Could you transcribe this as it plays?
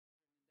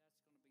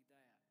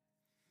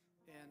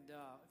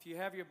If you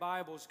have your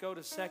Bibles, go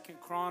to 2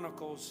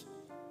 Chronicles.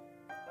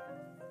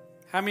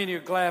 How many are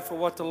glad for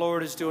what the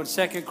Lord is doing?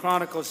 2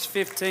 Chronicles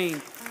 15.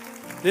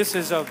 This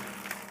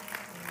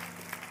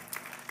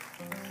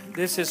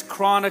is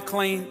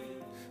chronicling.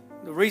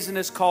 The reason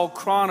it's called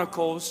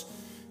Chronicles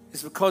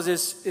is because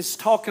it's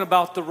talking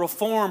about the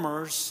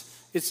reformers.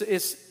 It's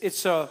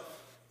a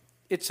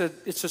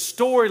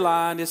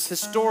storyline. It's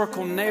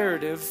historical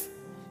narrative.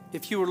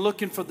 If you were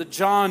looking for the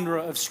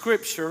genre of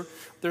Scripture,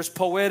 there's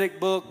poetic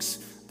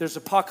books, there's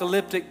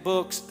apocalyptic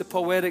books. The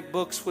poetic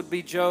books would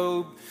be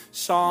Job,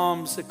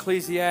 Psalms,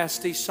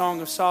 Ecclesiastes, Song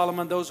of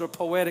Solomon. Those are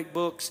poetic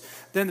books.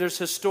 Then there's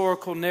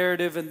historical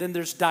narrative, and then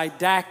there's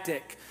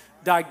didactic.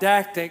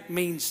 Didactic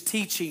means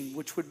teaching,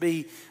 which would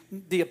be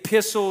the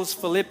epistles,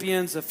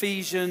 Philippians,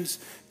 Ephesians,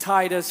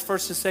 Titus,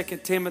 1st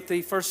and 2nd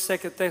Timothy, 1st,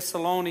 2nd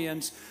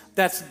Thessalonians.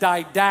 That's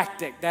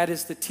didactic. That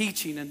is the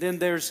teaching. And then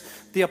there's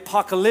the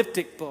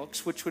apocalyptic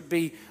books, which would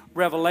be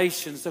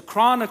Revelations. The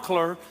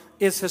chronicler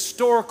is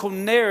historical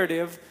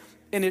narrative,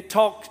 and it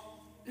talks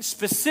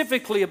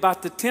specifically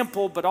about the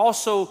temple, but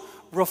also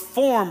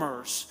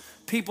reformers,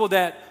 people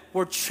that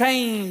were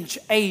change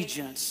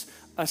agents.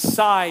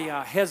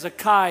 Isaiah,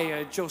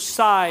 Hezekiah,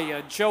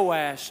 Josiah,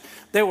 Joash.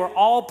 They were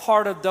all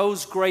part of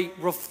those great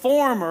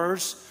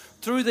reformers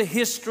through the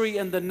history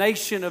and the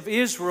nation of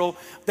Israel.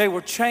 They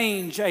were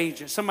change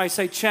agents. Somebody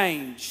say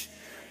change.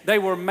 They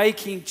were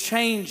making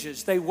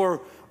changes. They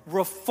were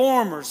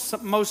reformers.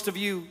 Most of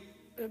you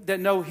that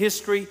know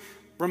history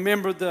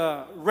remember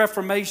the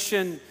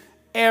Reformation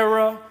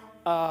era,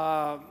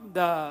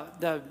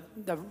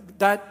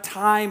 that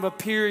time, a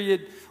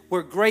period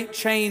where great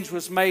change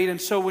was made.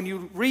 And so when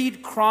you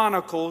read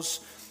Chronicles,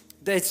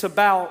 it's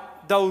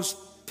about those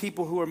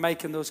people who are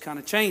making those kind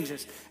of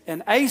changes.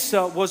 And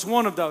Asa was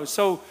one of those.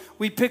 So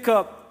we pick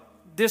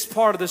up this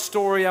part of the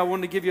story. I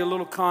want to give you a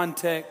little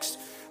context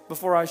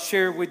before I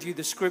share with you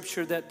the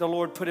scripture that the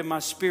Lord put in my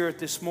spirit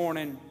this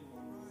morning.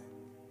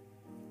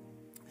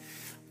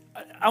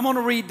 I want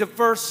to read the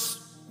verse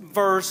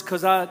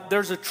because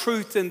there's a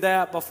truth in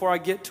that before I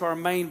get to our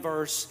main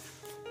verse.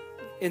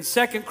 In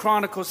 2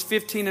 Chronicles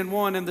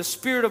 15:1, and the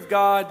Spirit of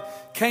God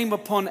came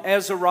upon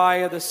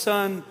Azariah, the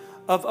son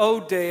of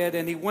Oded,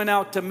 and he went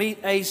out to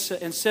meet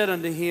Asa and said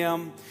unto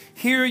him,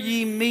 Hear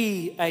ye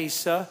me,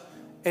 Asa,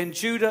 and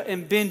Judah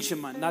and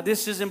Benjamin. Now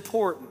this is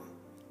important.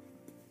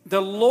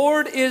 The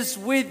Lord is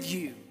with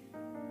you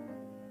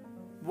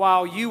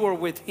while you are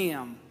with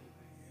him.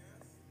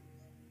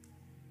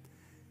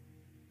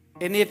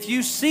 And if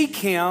you seek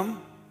him,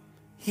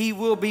 he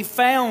will be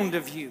found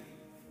of you.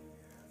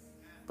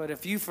 But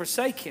if you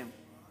forsake him,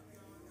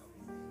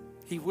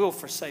 he will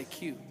forsake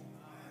you.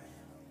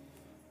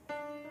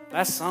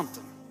 That's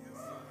something.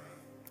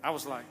 I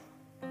was like,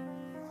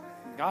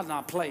 God's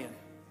not playing.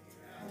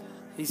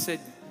 He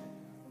said,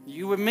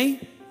 you with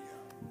me?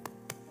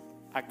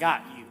 I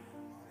got you.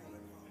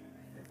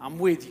 I'm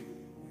with you.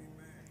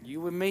 You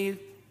with me?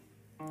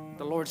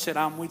 The Lord said,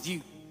 I'm with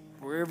you.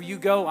 Wherever you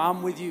go,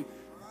 I'm with you.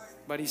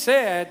 But he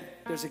said,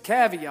 there's a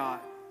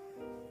caveat.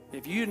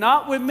 If you're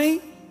not with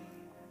me,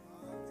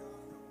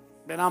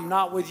 then I'm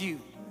not with you.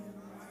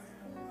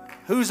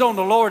 Who's on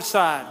the Lord's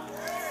side?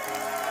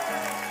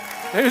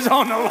 Who's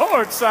on the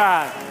Lord's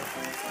side?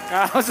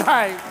 I was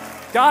like,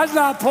 God's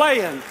not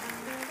playing.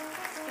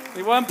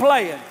 He wasn't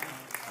playing.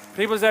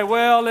 People say,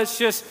 well, let's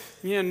just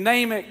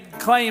name it,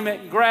 claim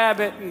it, grab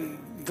it,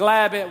 and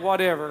glab it,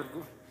 whatever.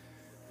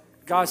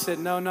 God said,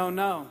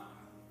 no.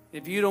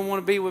 If you don't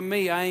want to be with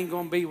me, I ain't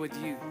going to be with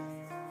you.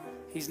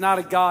 He's not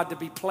a God to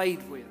be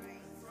played with.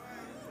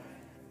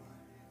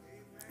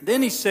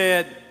 Then he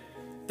said,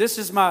 this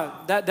is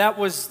that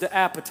was the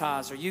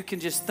appetizer. You can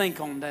just think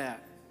on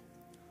that.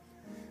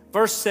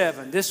 Verse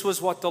 7, this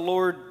was what the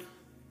Lord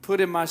put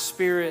in my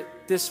spirit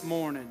this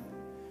morning.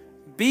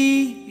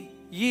 Be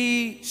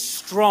ye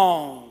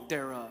strong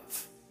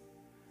thereof,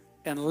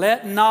 and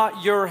let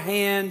not your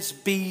hands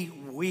be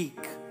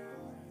weak,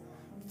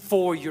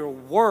 for your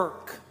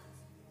work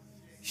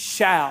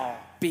shall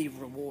be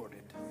rewarded.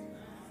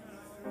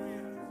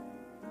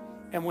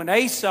 And when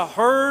Asa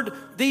heard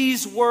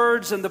these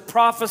words and the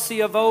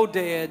prophecy of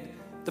Oded,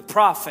 the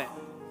prophet,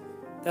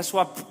 that's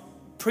why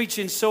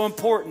preaching is so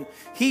important.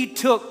 He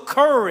took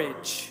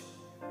courage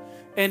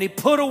and he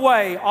put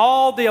away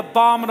all the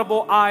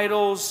abominable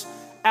idols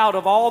out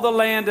of all the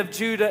land of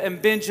Judah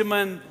and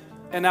Benjamin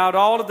and out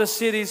all of the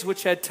cities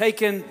which had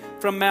taken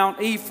from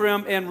Mount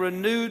Ephraim, and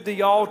renewed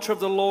the altar of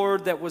the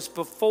Lord that was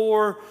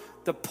before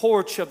the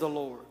porch of the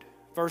Lord.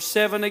 Verse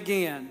 7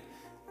 again.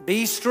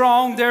 Be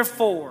strong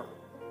therefore,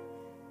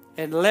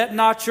 and let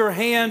not your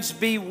hands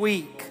be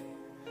weak,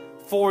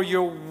 for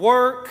your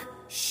work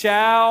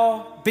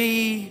shall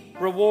be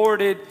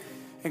rewarded.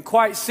 And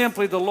quite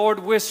simply, the Lord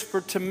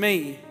whispered to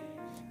me,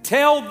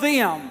 tell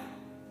them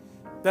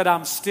that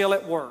I'm still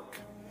at work.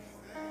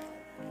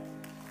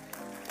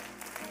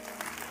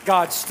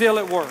 God's still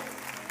at work.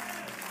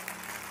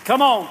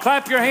 Come on,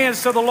 clap your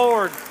hands to the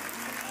Lord.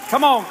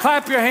 Come on,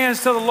 clap your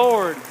hands to the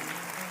Lord.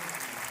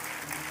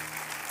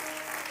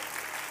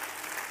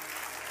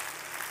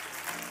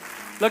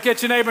 Look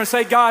at your neighbor and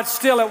say, God's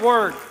still at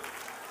work.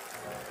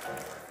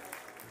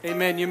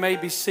 Amen. You may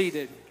be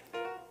seated.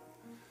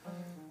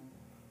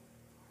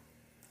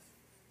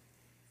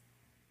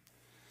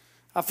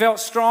 I felt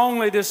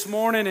strongly this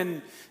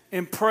morning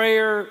in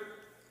prayer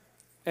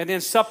and in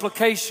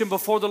supplication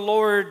before the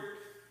Lord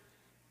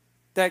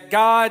that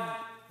God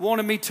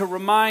wanted me to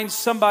remind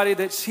somebody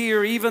that's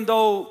here, even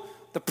though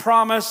the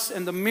promise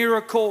and the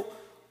miracle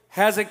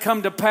hasn't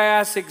come to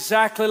pass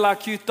exactly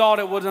like you thought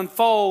it would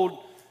unfold,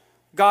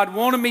 God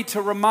wanted me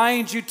to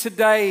remind you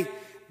today,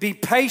 be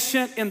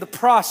patient in the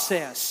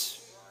process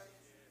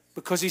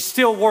because He's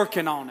still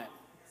working on it.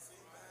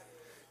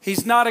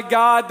 He's not a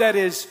God that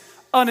is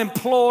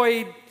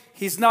unemployed.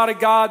 He's not a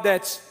God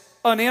that's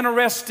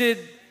uninterested,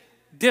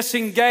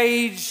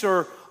 disengaged,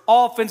 or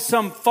off in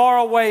some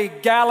faraway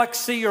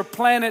galaxy or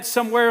planet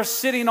somewhere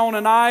sitting on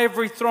an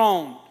ivory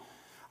throne.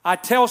 I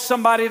tell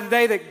somebody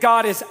today that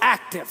God is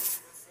active.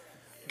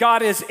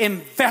 God is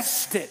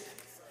invested.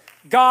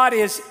 God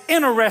is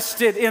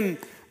interested in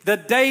the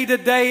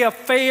day-to-day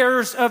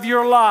affairs of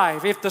your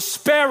life. If the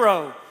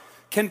sparrow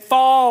can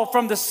fall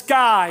from the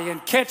sky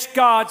and catch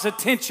God's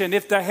attention,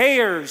 if the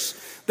hairs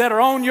that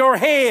are on your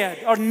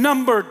head are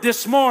numbered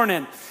this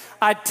morning,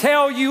 I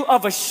tell you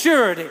of a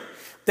surety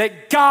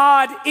that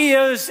God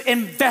is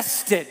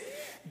invested.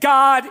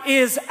 God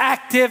is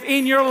active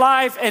in your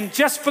life, and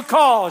just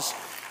because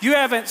you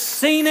haven't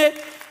seen it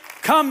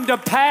come to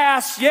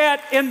pass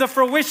yet in the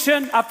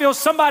fruition, I feel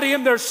somebody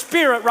in their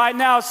spirit right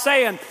now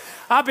saying,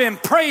 I've been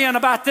praying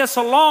about this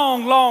a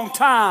long, long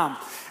time,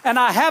 and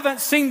I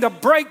haven't seen the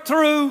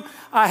breakthrough.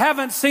 I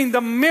haven't seen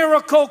the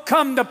miracle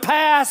come to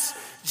pass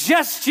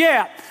just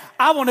yet.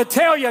 I want to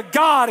tell you,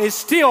 God is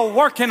still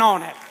working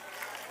on it.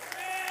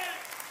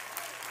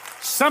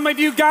 Some of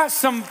you got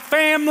some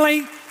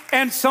family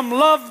and some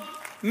loved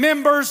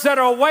members that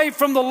are away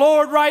from the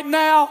Lord right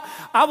now.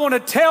 I want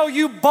to tell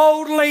you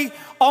boldly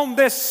on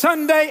this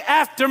Sunday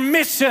after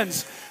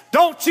missions,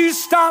 don't you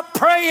stop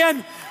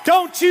praying.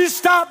 Don't you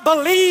stop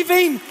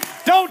believing.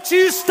 Don't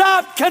you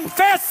stop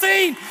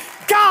confessing.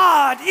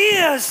 God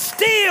is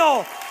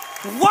still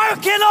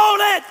working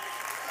on it.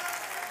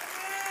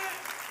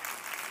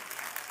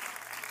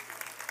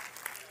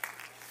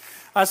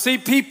 I see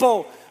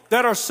people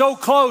that are so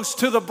close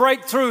to the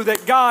breakthrough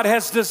that God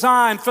has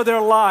designed for their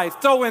life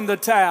throw in the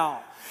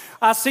towel.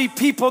 I see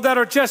people that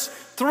are just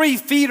 3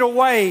 feet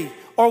away,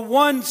 or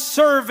one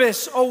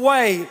service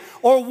away,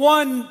 or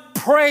one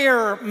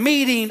prayer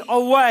meeting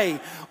away,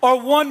 or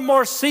one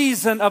more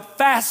season of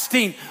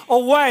fasting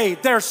away.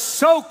 They're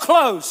so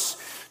close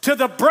to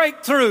the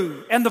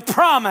breakthrough and the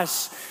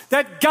promise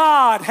that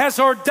God has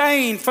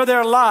ordained for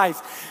their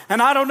life.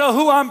 And I don't know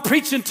who I'm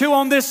preaching to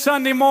on this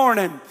Sunday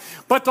morning,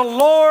 but the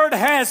Lord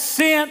has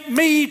sent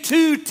me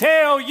to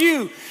tell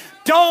you,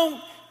 don't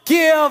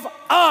give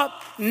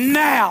up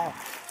now.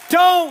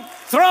 Don't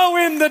throw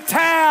in the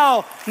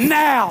towel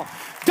now.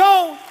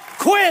 Don't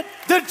quit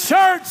the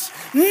church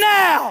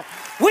now.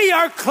 We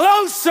are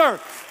closer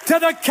to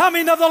the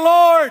coming of the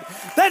Lord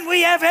than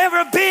we have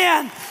ever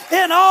been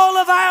in all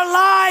of our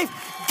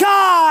life.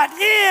 God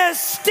is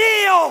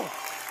still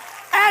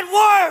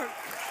at work.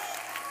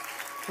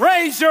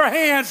 Raise your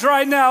hands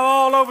right now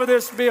all over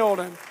this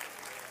building.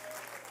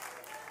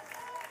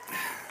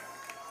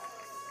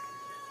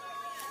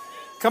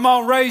 Come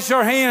on, raise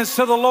your hands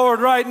to the Lord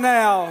right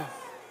now.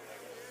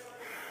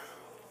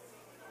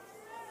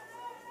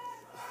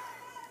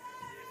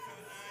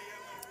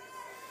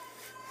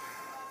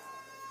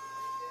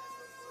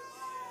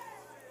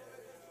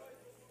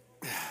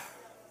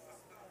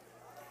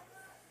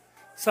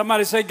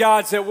 Somebody say,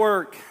 God's at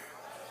work.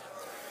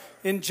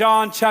 In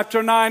John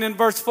chapter 9 and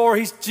verse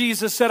 4,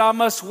 Jesus said, I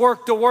must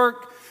work the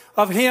work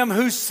of Him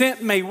who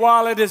sent me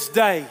while it is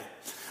day,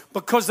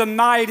 because the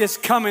night is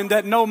coming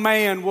that no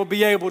man will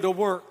be able to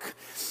work.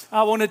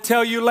 I want to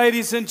tell you,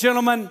 ladies and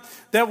gentlemen,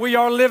 that we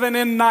are living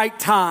in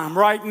nighttime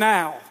right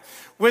now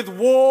with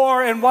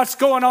war and what's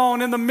going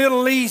on in the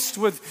Middle East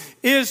with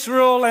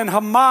Israel and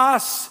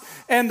Hamas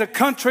and the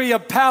country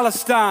of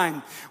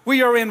Palestine.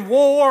 We are in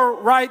war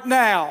right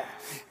now.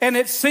 And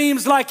it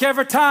seems like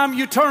every time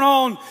you turn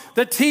on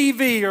the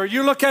TV or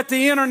you look at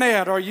the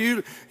internet or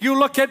you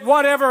look at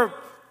whatever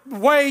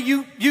way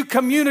you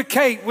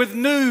communicate with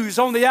news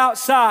on the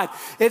outside,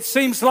 it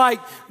seems like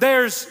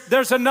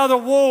there's another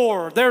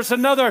war, there's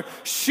another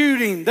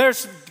shooting,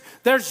 there's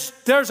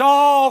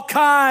all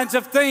kinds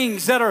of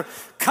things that are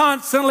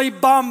constantly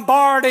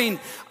bombarding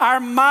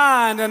our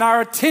mind and our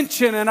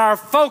attention and our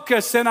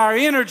focus and our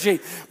energy.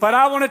 But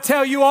I want to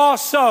tell you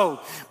also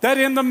that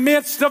in the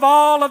midst of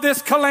all of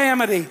this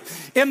calamity,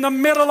 in the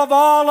middle of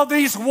all of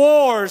these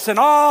wars and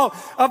all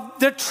of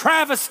the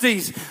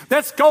travesties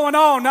that's going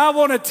on, I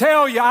want to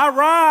tell you, I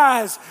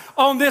rise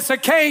on this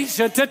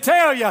occasion to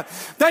tell you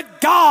that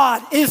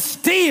God is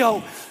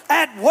still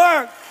at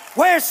work.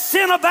 Where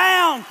sin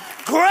abound,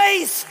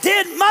 grace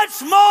did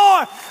much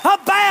more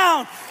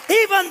abound.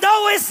 Even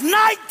though it's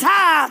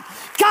nighttime,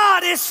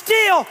 God is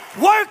still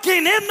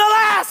working in the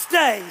last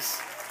days.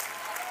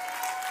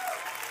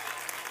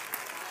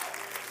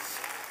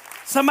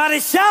 Somebody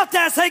shout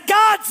that. Say,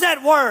 God's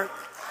at work.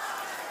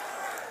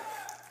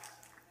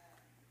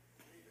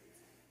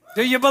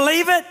 Do you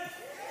believe it?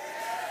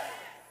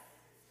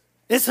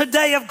 It's a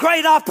day of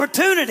great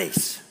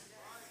opportunities.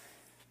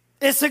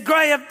 It's a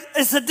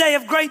day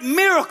of great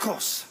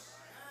miracles.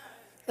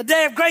 A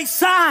day of great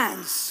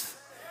signs.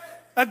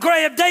 A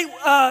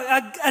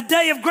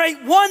day of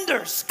great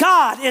wonders.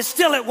 God is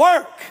still at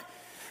work.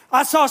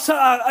 I saw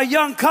a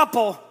young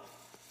couple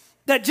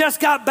that just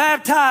got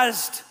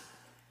baptized.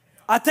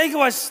 I think it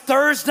was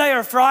Thursday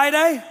or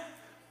Friday.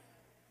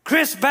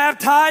 Chris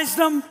baptized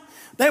them.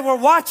 They were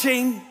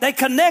watching. They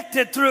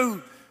connected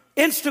through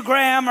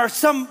Instagram or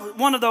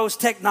one of those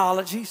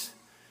technologies.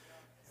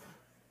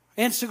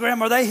 Instagram,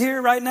 are they here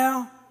right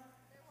now?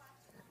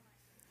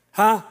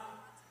 Huh?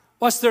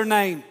 What's their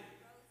name?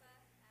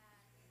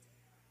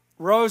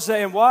 Rosa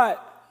and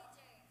what?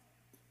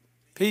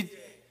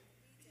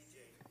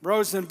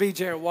 Rosa and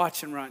BJ are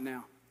watching right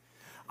now.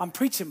 I'm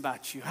preaching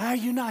about you. How are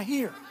you not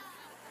here?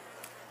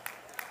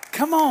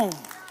 Come on.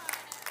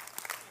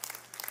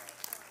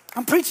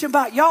 I'm preaching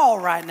about y'all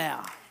right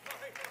now.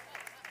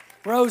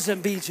 Rosa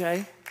and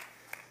BJ.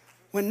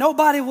 When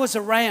nobody was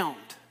around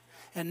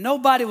and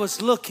nobody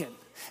was looking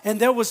and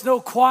there was no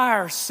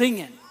choir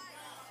singing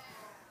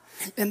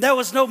and there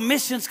was no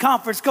missions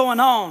conference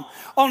going on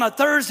a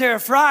Thursday or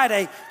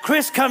Friday,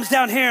 Chris comes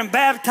down here and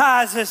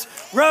baptizes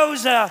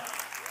Rosa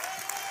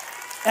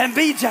and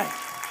BJ.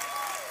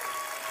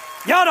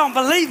 Y'all don't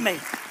believe me.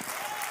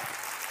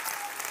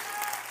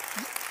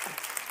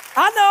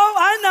 I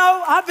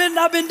know.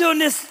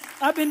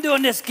 I've been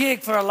doing this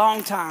gig for a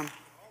long time.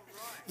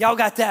 Y'all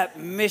got that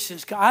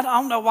missions. I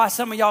don't know why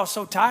some of y'all are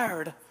so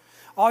tired.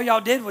 All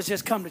y'all did was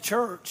just come to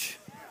church.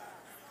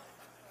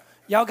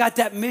 Y'all got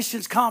that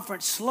missions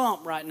conference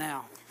slump right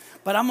now.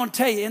 But I'm going to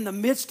tell you, in the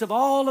midst of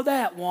all of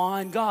that,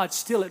 Juan, God's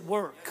still at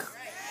work.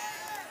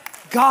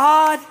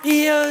 God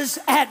is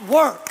at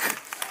work.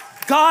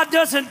 God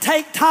doesn't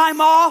take time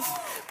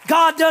off.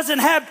 God doesn't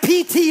have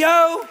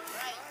PTO.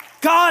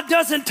 God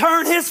doesn't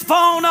turn his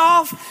phone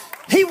off.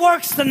 He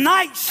works the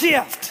night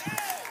shift.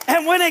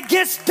 And when it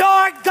gets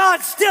dark,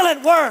 God's still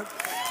at work.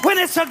 When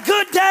it's a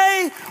good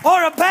day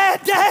or a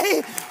bad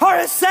day or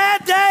a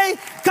sad day,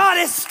 God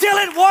is still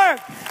at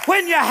work.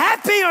 When you're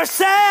happy or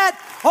sad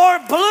or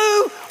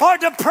blue or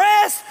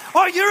depressed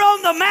or you're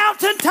on the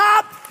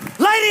mountaintop,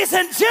 ladies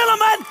and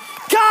gentlemen,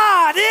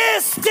 God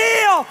is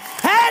still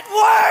at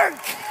work.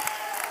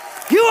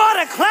 You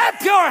ought to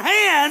clap your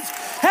hands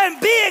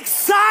and be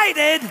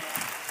excited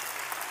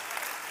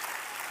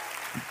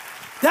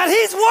that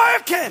he's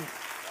working.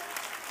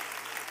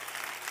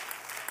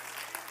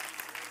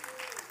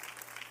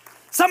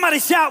 Somebody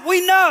shout,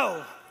 we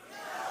know.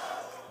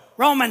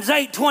 Romans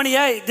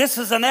 8:28, this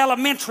is an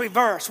elementary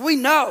verse. We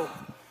know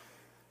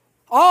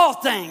all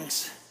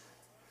things.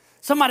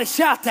 Somebody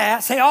shout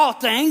that. Say all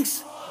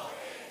things. All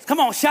things. Come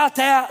on, shout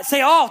that. Say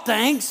all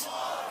things,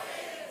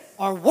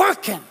 are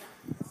working.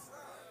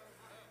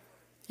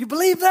 You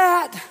believe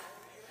that?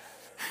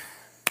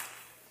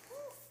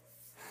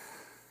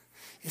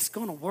 It's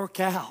going to work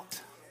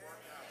out.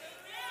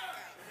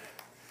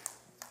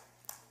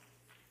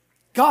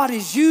 God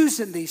is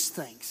using these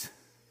things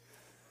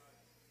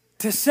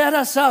to set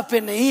us up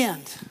in the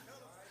end.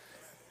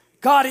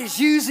 God is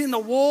using the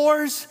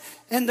wars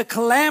and the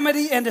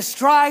calamity and the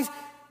strife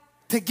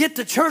to get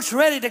the church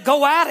ready to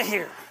go out of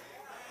here.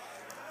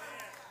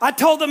 I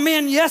told the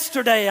men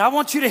yesterday, I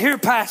want you to hear,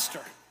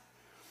 Pastor.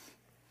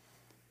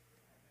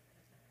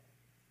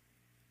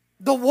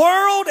 The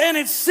world and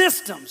its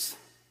systems,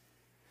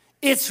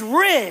 it's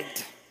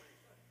rigged.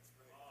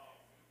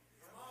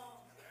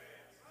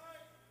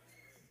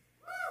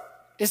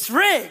 It's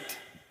rigged.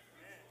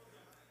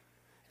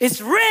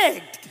 It's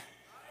rigged.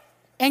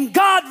 And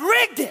God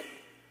rigged it.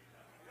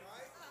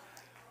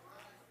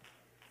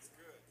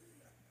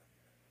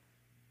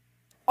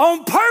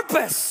 On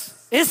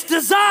purpose. It's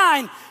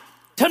designed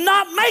to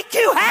not make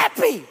you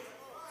happy.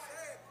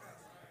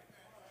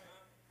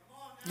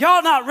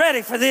 Y'all not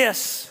ready for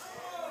this.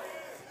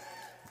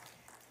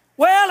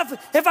 Well,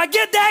 if I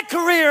get that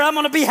career, I'm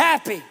going to be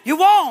happy. You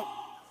won't.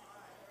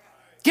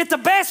 Get the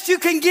best you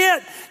can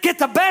get. Get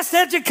the best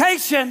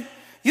education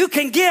you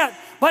can get,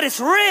 but it's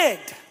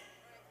rigged.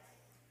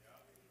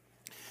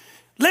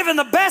 Live in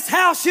the best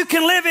house you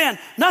can live in.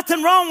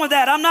 Nothing wrong with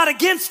that. I'm not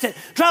against it.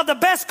 Drive the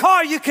best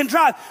car you can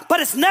drive, but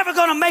it's never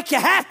going to make you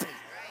happy.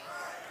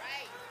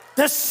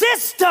 The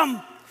system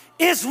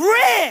is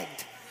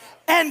rigged.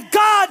 And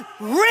God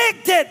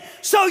rigged it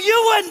so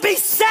you wouldn't be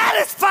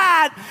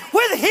satisfied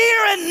with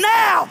here and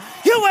now.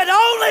 You would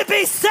only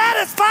be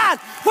satisfied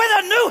with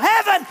a new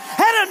heaven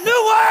and a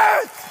new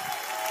earth.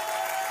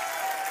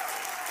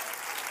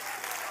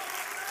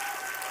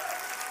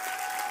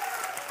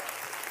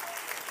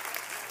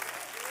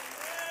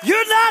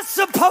 You're not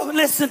supposed,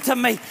 listen to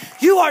me,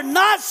 you are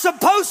not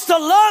supposed to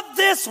love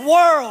this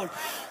world.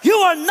 You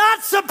are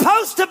not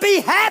supposed to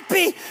be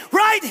happy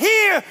right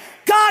here.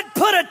 God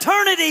put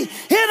eternity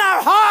in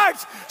our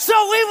hearts so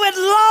we would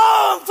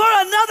long for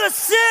another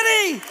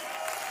city.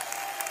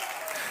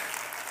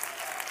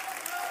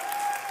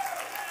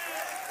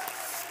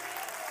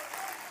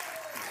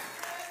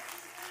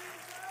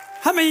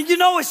 I mean, you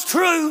know it's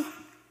true.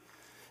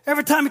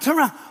 Every time you turn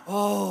around,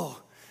 oh,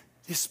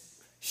 this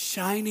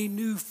shiny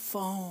new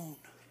phone.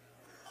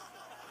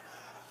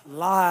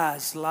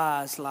 Lies,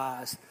 lies,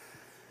 lies.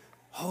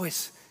 Oh,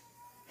 it's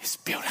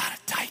built out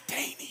of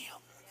titanium.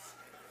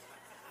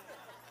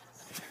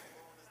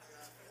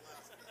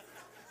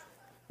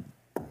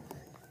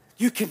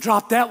 You can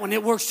drop that one,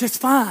 it works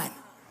just fine.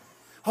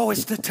 Oh,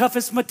 it's the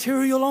toughest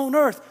material on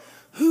earth.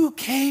 Who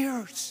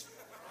cares?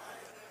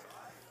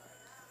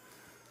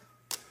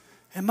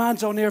 And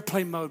mine's on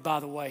airplane mode, by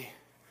the way.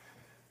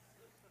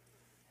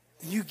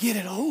 You get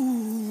it,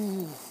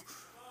 oh,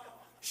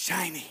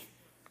 shiny.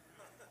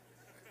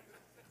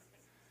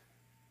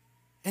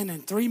 And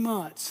in 3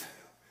 months,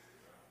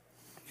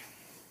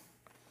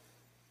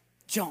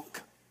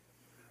 junk.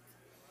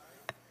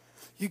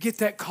 You get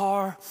that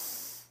car,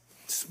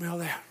 smell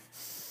that.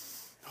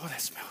 Oh,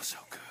 that smells so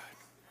good.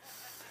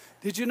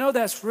 Did you know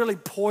that's really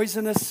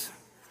poisonous?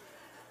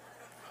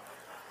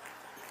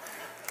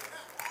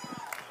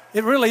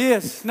 It really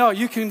is. No,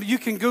 you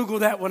can Google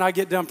that when I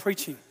get done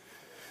preaching.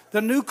 The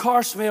new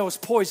car smell is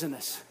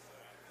poisonous.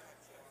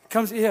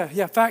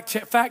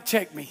 Fact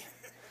check me.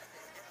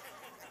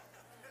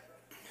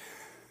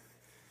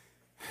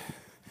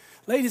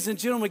 Ladies and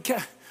gentlemen,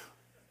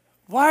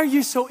 why are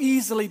you so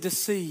easily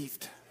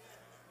deceived?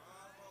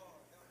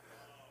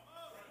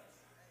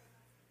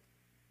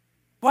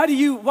 Why do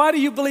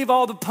you believe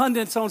all the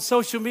pundits on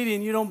social media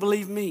and you don't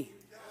believe me?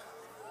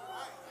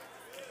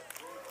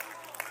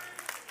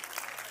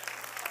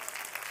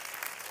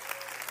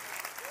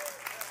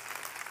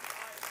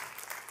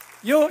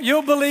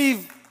 You'll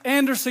believe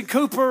Anderson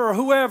Cooper or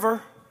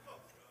whoever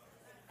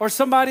or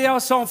somebody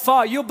else on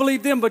Fox. You'll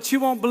believe them, but you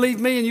won't believe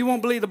me and you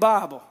won't believe the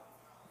Bible.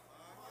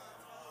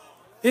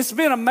 It's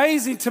been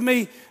amazing to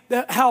me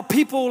that how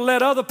people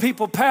let other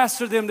people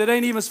pastor them that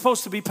ain't even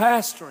supposed to be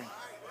pastoring.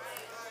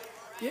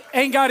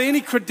 Ain't got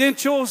any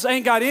credentials,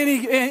 ain't got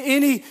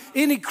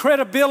any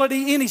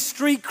credibility, any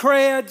street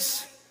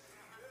creds.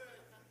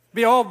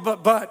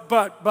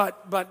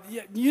 But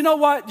you know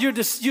what?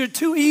 You're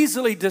too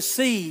easily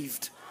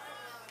deceived.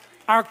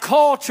 Our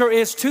culture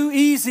is too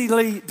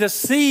easily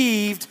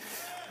deceived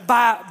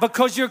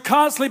because you're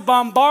constantly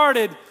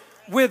bombarded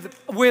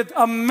with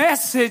a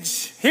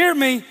message, hear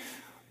me,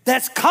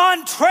 that's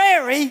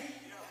contrary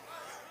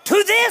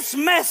to this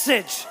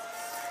message.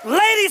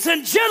 Ladies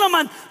and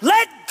gentlemen,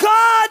 let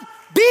God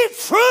be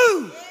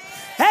true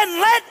and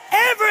let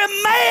every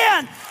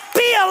man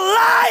be a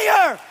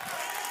liar.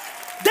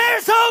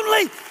 There's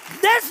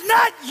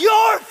not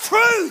your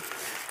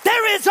truth.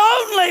 There is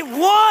only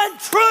one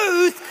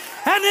truth,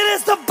 and it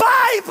is the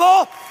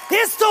Bible.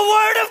 It's the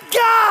Word of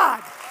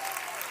God.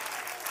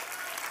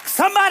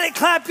 Somebody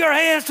clap your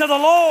hands to the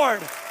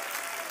Lord.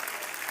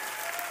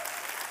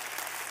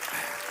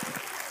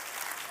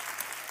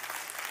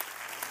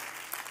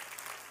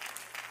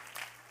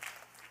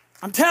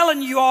 I'm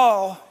telling you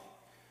all,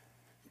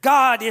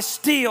 God is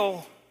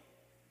still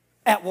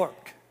at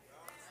work.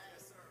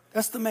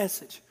 That's the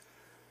message.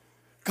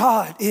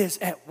 God is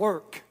at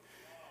work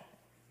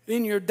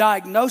in your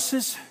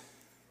diagnosis,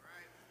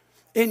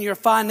 in your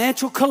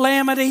financial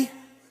calamity.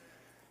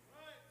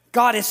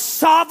 God is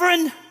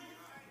sovereign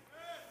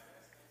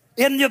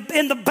in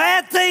the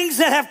bad things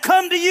that have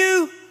come to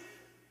you.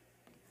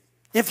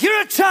 If you're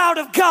a child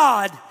of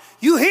God,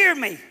 you hear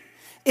me.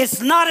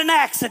 It's not an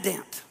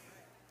accident.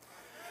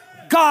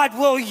 God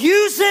will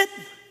use it,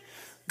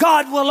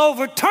 God will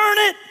overturn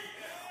it,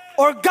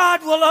 or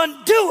God will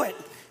undo it.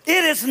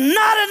 It is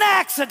not an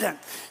accident.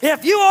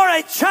 If you are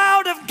a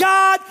child of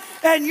God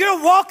and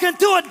you're walking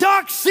through a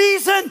dark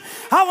season,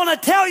 I want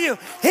to tell you,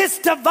 it's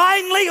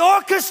divinely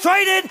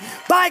orchestrated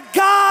by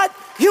God.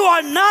 You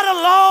are not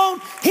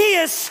alone. He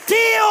is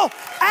still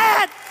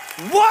at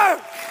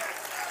work.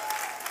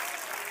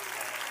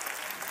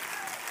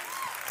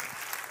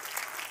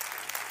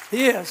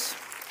 He is.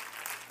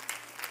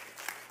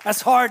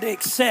 That's hard to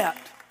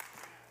accept,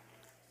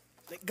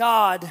 that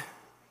God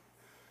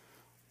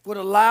would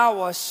allow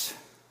us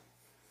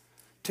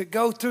to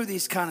go through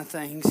these kind of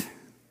things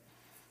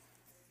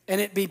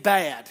and it be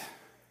bad.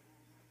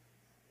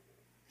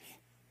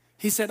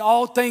 He said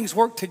all things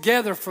work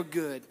together for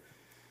good.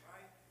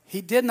 He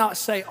did not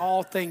say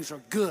all things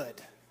are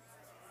good.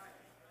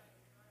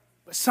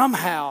 But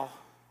somehow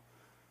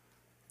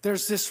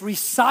there's this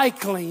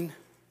recycling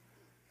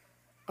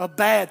of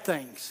bad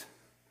things.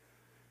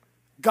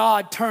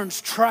 God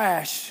turns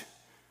trash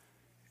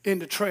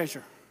into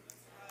treasure.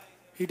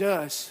 He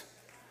does.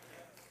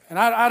 And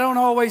I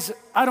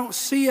don't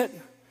see it,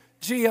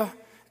 Gia,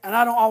 and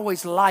I don't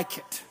always like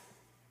it.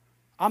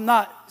 I'm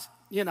not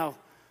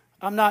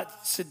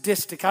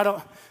sadistic. I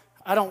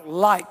don't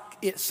like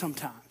it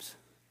sometimes.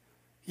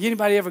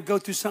 Anybody ever go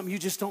through something you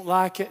just don't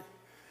like it?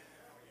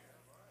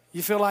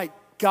 You feel like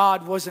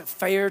God wasn't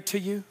fair to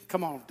you?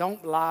 Come on,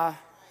 don't lie.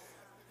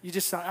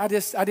 I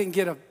didn't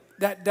get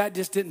that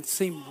just didn't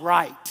seem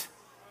right.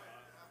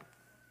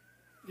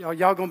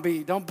 Y'all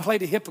gonna don't play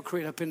the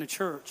hypocrite up in the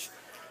church.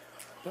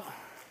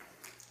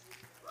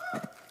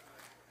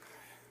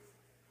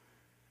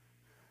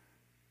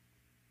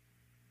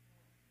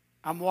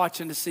 I'm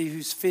watching to see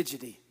who's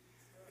fidgety.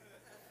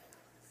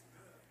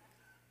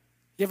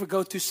 You ever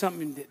go through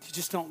something that you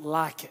just don't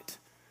like it?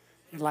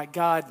 You're like,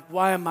 God,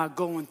 why am I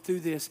going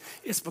through this?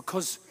 It's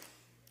because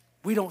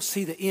we don't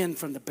see the end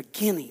from the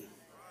beginning.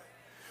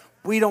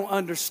 We don't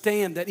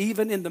understand that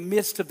even in the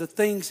midst of the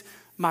things,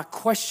 my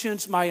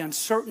questions, my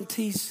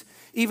uncertainties,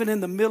 even in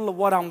the middle of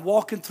what I'm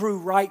walking through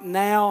right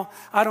now,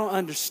 I don't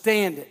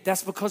understand it.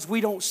 That's because we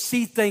don't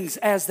see things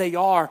as they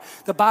are.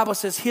 The Bible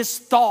says his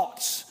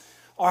thoughts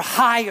are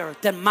higher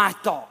than my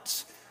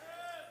thoughts.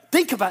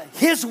 Think about it.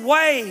 His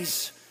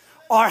ways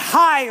are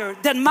higher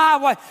than my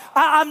way.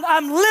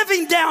 I'm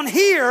living down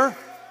here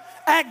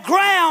at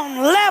ground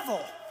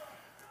level,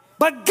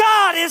 but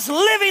God is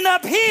living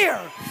up here,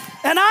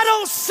 and I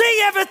don't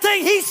see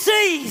everything he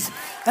sees,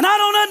 and I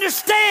don't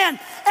understand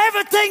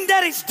everything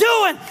that he's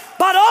doing,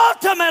 but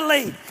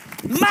ultimately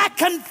my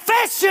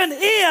confession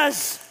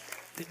is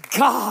that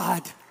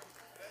God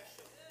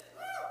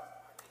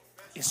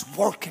is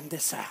working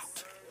this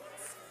out.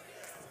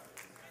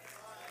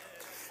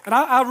 And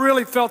I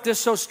really felt this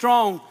so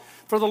strong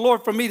for the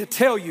Lord, for me to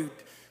tell you,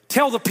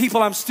 tell the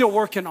people I'm still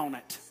working on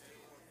it.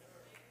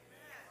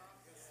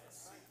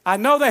 I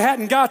know they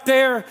hadn't got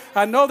there.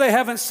 I know they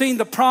haven't seen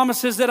the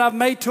promises that I've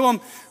made to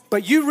them,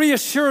 but you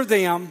reassure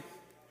them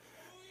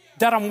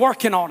that I'm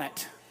working on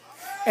it.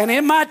 And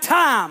in my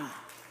time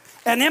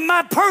and in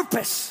my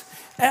purpose,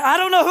 and I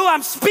don't know who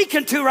I'm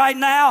speaking to right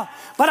now,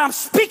 but I'm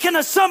speaking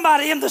to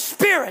somebody in the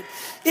spirit.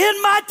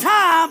 In my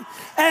time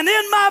and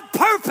in my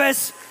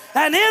purpose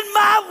and in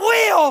my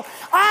will,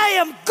 I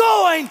am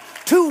going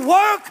to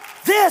work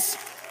this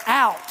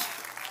out.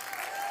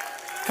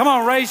 Come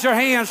on, raise your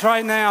hands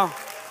right now.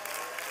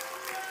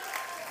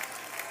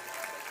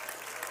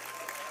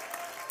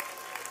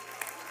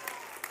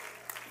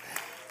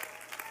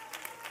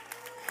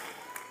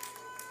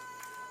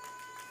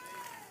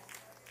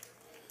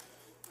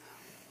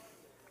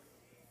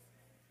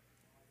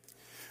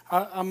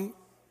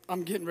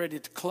 I'm getting ready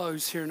to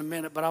close here in a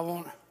minute, but I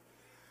want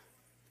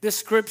this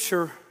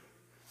scripture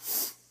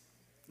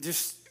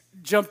just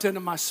jumped into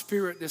my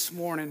spirit this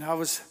morning. I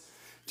was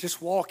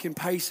just walking,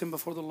 pacing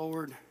before the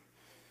Lord.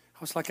 I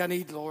was like, I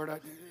need,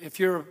 Lord, if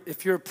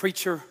you're a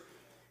preacher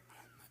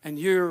and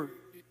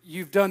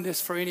you've done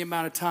this for any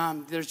amount of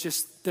time,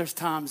 there's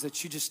times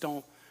that you just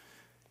don't,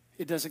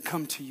 it doesn't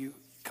come to you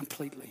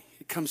completely.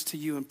 It comes to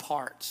you in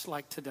parts,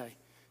 like today.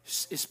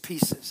 It's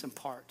pieces and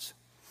parts.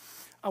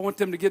 I want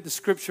them to get the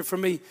scripture for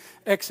me.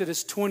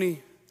 Exodus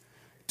 23,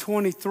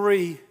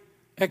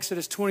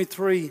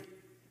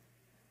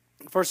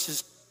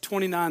 verses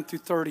 29 through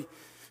 30.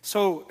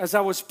 So as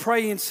I was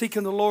praying,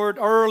 seeking the Lord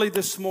early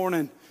this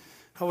morning,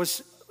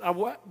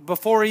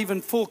 before even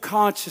full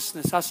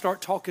consciousness, I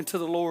start talking to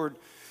the Lord.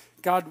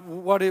 God,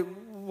 what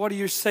are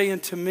you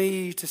saying to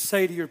me to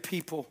say to your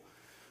people?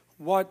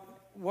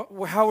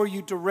 How are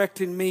you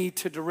directing me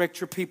to direct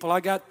your people?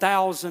 I got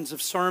thousands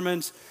of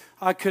sermons.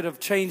 I could have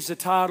changed the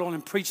title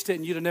and preached it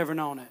and you'd have never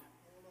known it.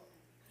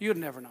 You'd have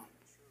never known.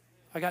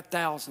 I got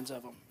thousands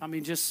of them. I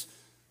mean, just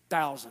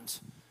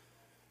thousands.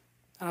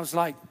 And I was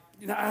like,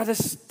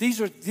 these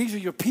are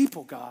your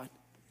people, God.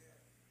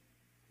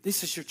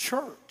 This is your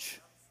church.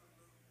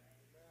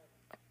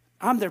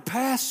 I'm their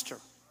pastor.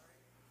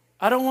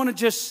 I don't want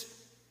to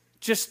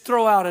just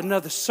throw out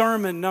another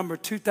sermon number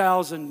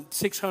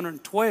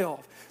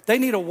 2,612. They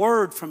need a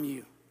word from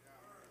you.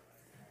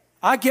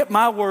 I get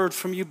my word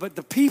from you, but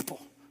the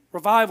people,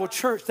 Revival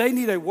Church, they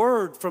need a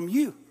word from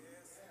you.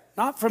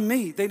 Not from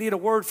me. They need a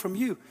word from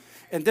you.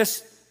 And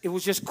it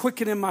was just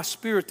quickening my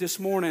spirit this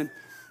morning.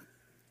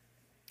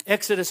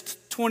 Exodus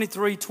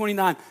 23,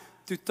 29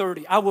 through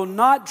 30. I will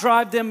not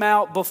drive them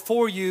out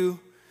before you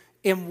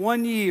in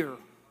 1 year,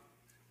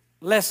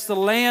 lest the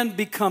land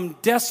become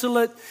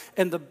desolate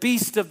and the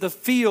beasts of the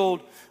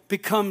field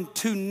become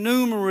too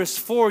numerous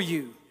for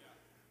you.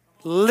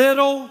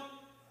 Little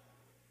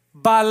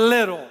by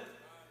little,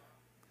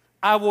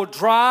 I will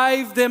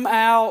drive them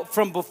out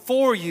from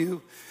before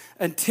you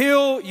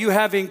until you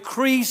have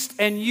increased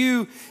and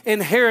you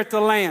inherit the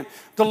land.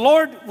 The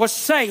Lord was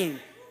saying,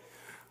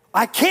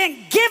 I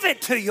can't give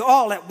it to you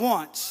all at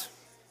once.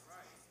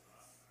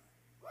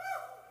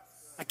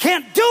 I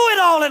can't do it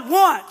all at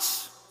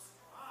once.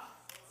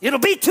 It'll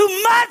be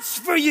too much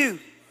for you.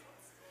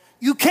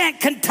 You can't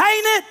contain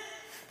it.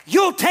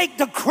 You'll take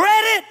the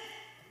credit.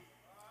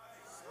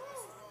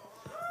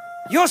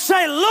 You'll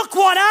say, look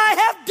what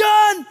I have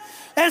done.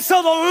 And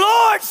so the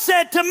Lord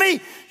said to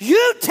me,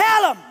 you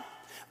tell them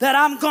that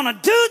I'm going to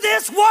do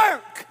this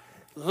work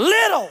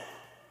little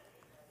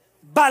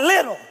by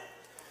little.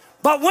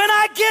 But when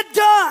I get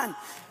done,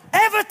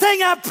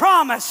 everything I've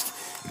promised,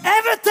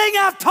 everything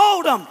I've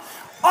told them,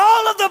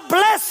 all of the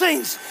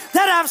blessings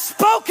that I've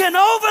spoken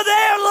over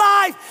their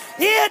life,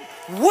 it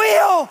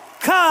will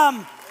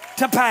come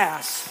to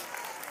pass.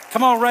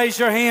 Come on, raise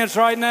your hands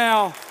right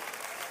now.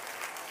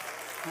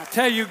 I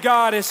tell you,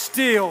 God is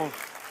still.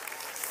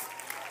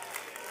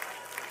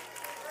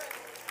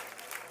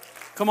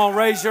 Come on,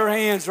 raise your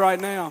hands right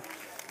now.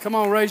 Come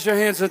on, raise your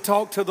hands and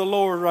talk to the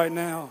Lord right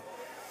now.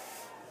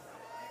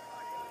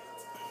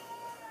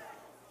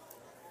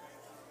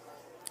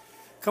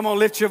 Come on,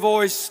 lift your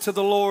voice to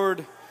the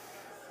Lord.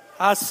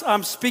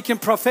 I'm speaking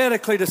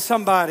prophetically to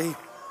somebody.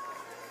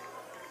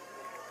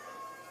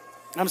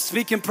 I'm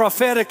speaking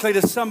prophetically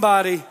to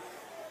somebody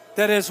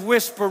that has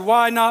whispered,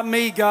 why not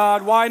me,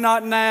 God? Why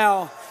not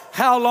now?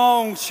 How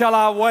long shall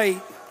I wait?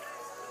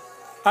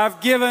 I've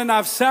given,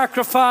 I've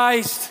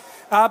sacrificed,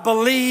 I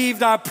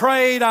believed, I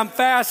prayed, I'm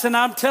fasting.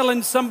 I'm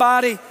telling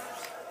somebody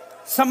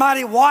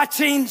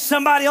watching,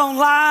 somebody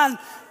online,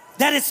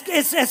 that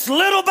it's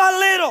little by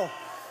little.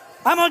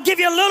 I'm going to give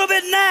you a little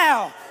bit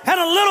now and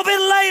a little bit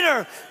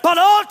later, but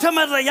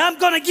ultimately I'm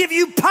going to give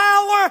you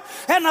power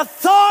and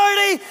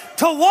authority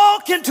to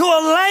walk into a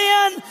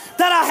land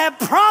that I have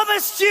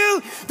promised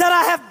you, that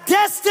I have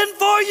destined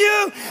for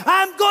you.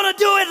 I'm going to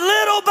do it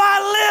little by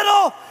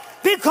little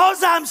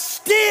because I'm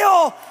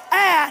still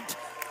at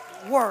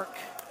work.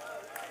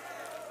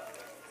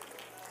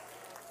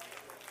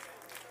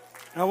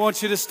 I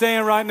want you to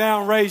stand right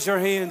now and raise your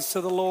hands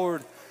to the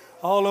Lord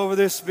all over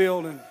this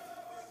building.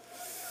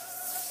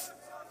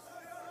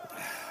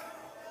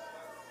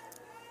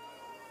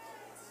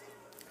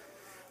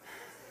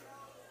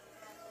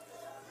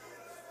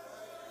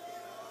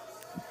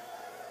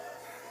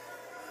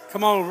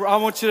 Come on, I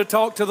want you to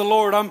talk to the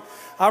Lord.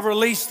 I've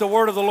released the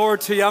word of the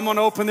Lord to you. I'm going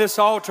to open this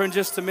altar in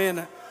just a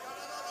minute.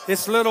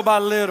 It's little by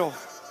little.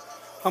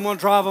 I'm going to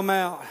drive them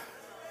out.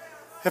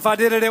 If I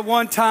did it at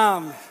one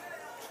time,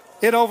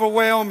 it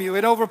overwhelm you.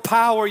 It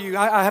overpower you.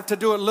 I have to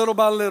do it little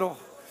by little.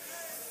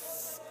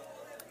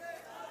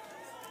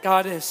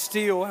 God is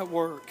still at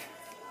work.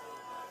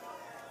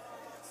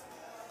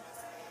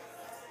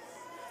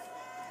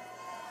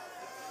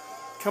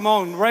 Come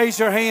on, raise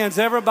your hands,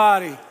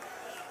 everybody.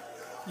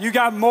 You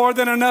got more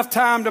than enough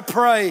time to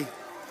pray.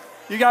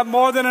 You got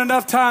more than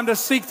enough time to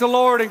seek the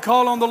Lord and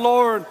call on the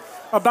Lord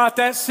about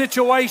that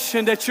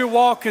situation that you're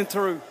walking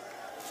through.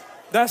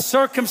 That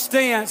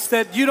circumstance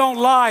that you don't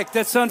like,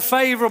 that's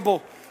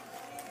unfavorable.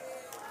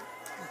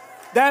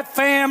 That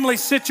family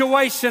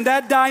situation,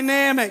 that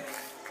dynamic.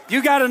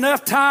 You got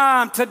enough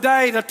time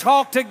today to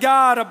talk to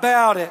God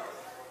about it.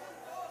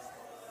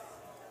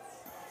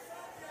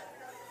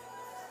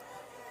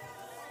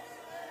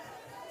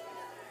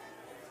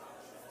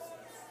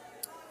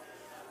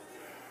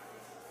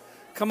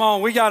 Come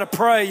on, we got to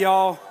pray,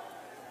 y'all.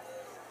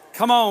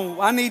 Come on,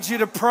 I need you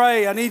to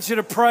pray. I need you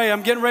to pray.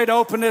 I'm getting ready to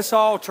open this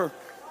altar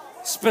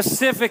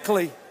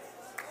specifically.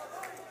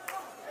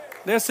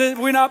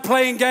 We're not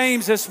playing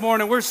games this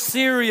morning. We're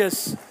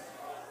serious.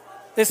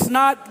 It's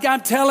not, I'm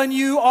telling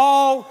you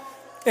all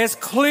as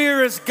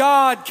clear as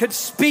God could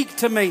speak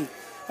to me.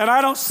 And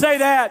I don't say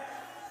that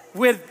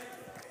with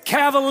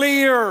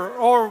cavalier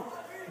or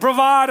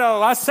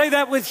bravado. I say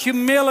that with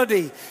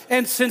humility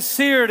and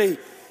sincerity.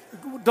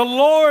 The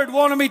Lord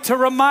wanted me to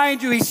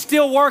remind you He's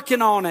still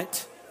working on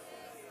it.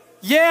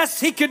 Yes,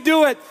 He could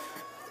do it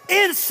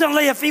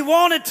instantly if He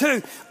wanted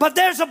to, but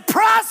there's a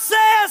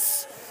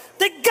process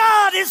that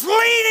God is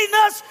leading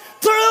us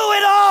through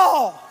it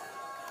all.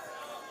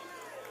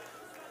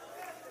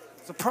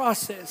 It's a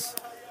process.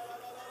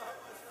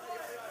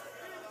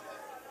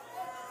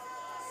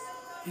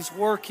 He's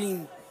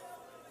working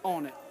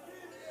on it.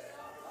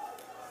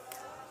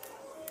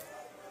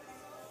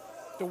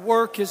 The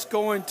work is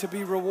going to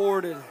be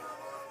rewarded.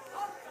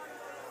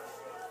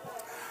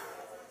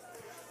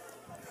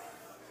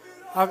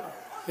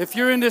 If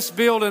you're in this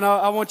building,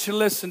 I want you to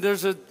listen.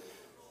 There's a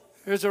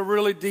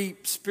really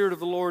deep Spirit of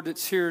the Lord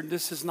that's here, and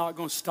this is not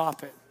going to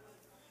stop it.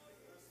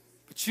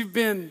 But you've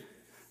been,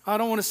 I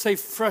don't want to say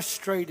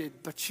frustrated,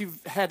 but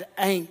you've had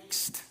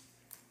angst.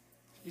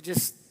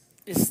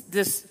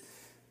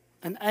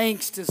 An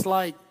angst is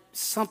like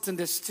something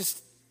that's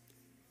just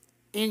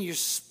in your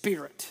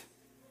spirit.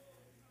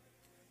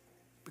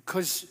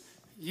 Because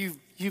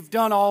you've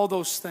done all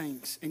those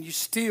things, and you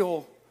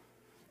still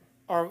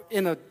are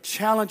in a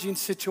challenging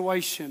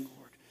situation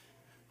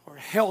or a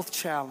health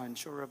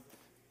challenge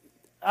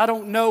I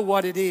don't know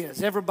what it is.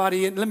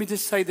 Let me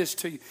just say this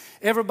to you.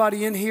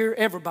 Everybody in here,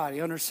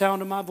 everybody under the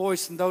sound of my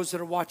voice and those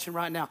that are watching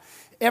right now,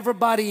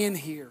 everybody in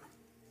here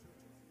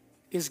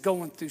is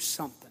going through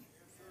something.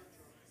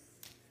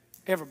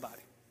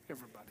 Everybody.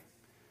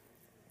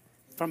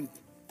 From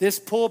this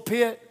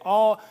pulpit,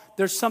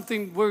 there's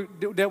something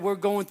that we're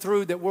going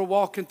through, that we're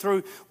walking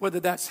through, whether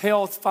that's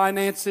health,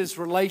 finances,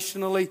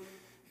 relationally.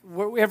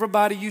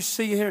 Everybody you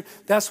see here,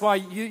 that's why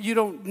you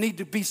don't need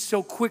to be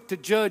so quick to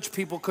judge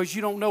people, because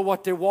you don't know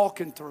what they're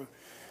walking through.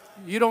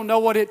 You don't know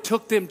what it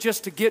took them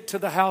just to get to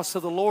the house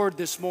of the Lord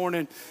this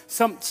morning.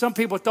 Some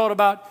people thought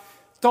about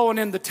throwing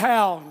in the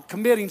towel and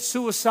committing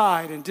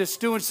suicide and just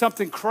doing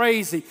something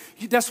crazy.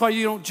 That's why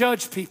you don't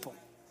judge people.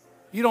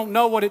 You don't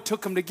know what it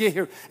took them to get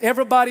here.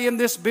 Everybody in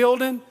this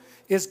building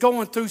is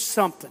going through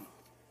something.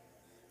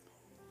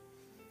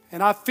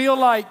 And I feel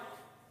like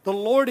the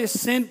Lord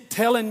is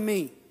telling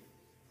me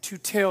to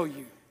tell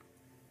you.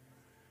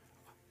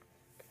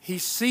 He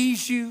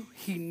sees you.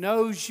 He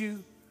knows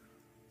you.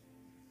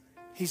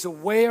 He's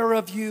aware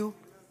of you.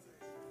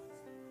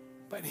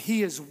 But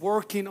He is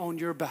working on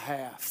your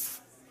behalf.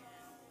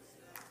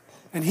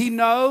 And He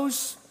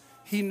knows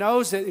He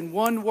knows that in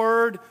one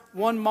word,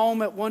 one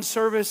moment, one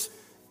service,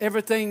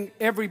 everything,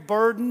 every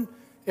burden,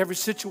 every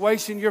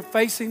situation you're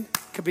facing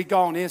could be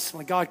gone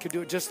instantly. God could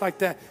do it just like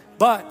that.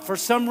 But for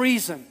some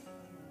reason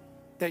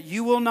that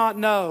you will not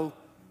know,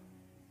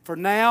 for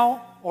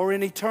now or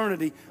in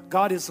eternity,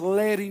 God is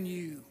letting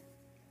you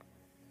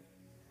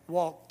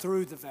walk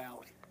through the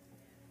valley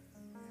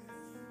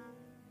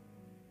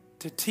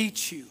to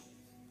teach you,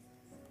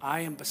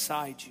 I am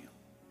beside you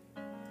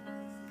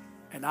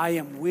and I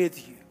am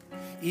with you.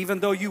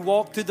 Even though you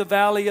walk through the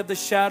valley of the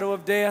shadow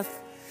of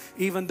death,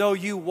 even though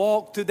you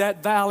walk through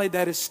that valley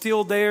that is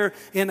still there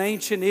in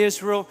ancient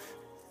Israel,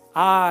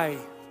 I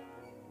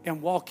am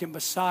walking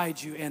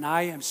beside you and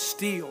I am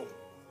still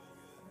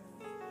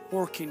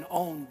working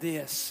on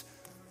this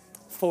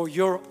for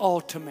your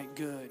ultimate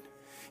good.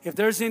 If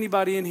there's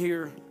anybody in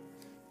here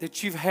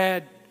that you've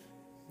had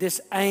this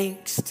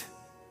angst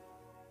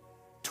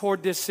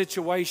toward this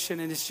situation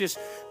and it's just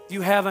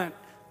you haven't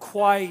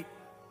quite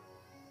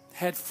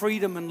had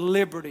freedom and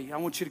liberty, I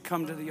want you to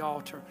come to the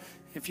altar.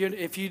 If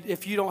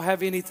you don't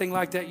have anything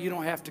like that, you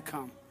don't have to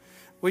come.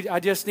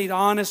 I just need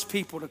honest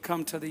people to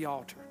come to the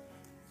altar.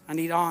 I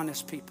need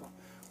honest people.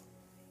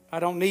 I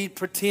don't need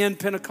pretend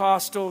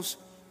Pentecostals.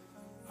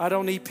 I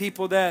don't need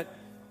people that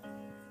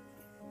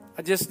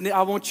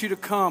I want you to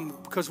come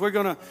because we're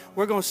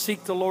gonna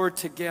seek the Lord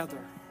together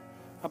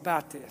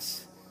about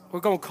this. We're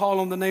gonna call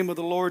on the name of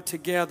the Lord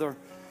together,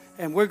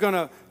 and we're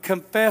gonna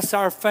confess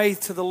our faith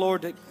to the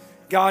Lord that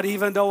God,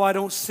 even though I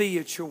don't see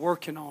it, you're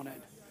working on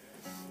it.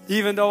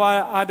 Even though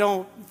I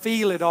don't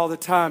feel it all the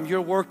time,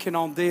 you're working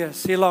on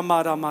this.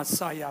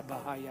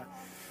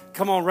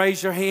 Come on,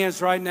 raise your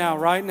hands right now,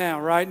 right now,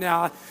 right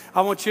now.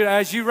 I want you to,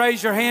 as you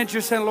raise your hands,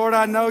 you're saying, Lord,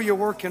 I know you're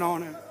working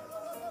on it.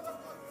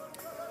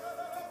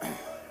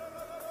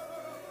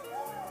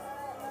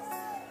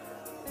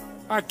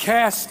 I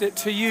cast it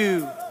to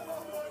you.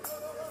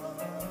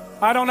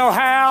 I don't know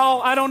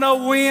how, I don't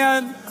know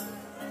when.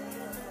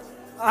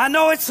 I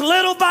know it's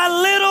little by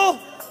little.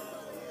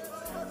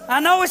 I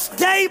know it's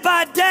day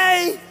by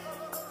day.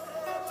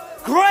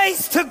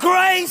 Grace to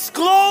grace,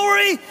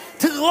 glory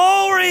to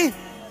glory.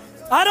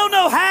 I don't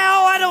know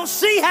how, I don't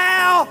see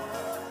how,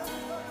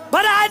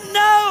 but I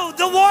know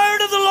the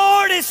word of the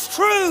Lord is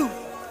true.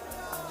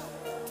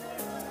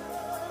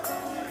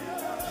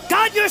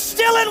 God, you're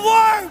still at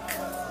work.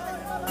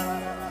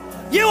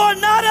 You are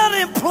not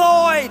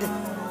unemployed.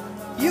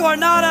 You are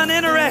not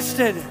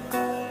uninterested.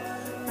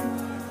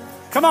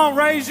 Come on,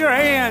 raise your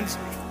hands.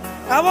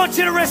 I want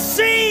you to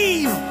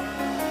receive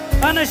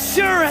an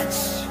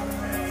assurance.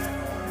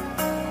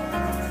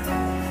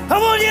 I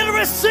want you to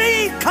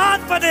receive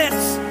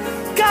confidence.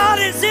 God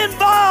is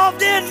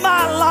involved in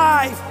my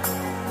life.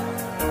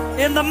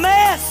 In the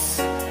mess,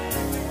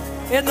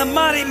 in the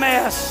muddy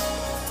mess.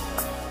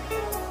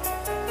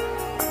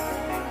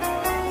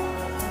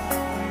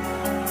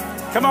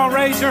 Come on,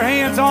 raise your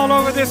hands all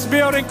over this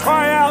building.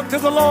 Cry out to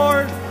the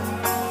Lord.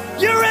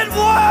 You're at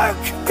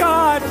work,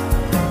 God.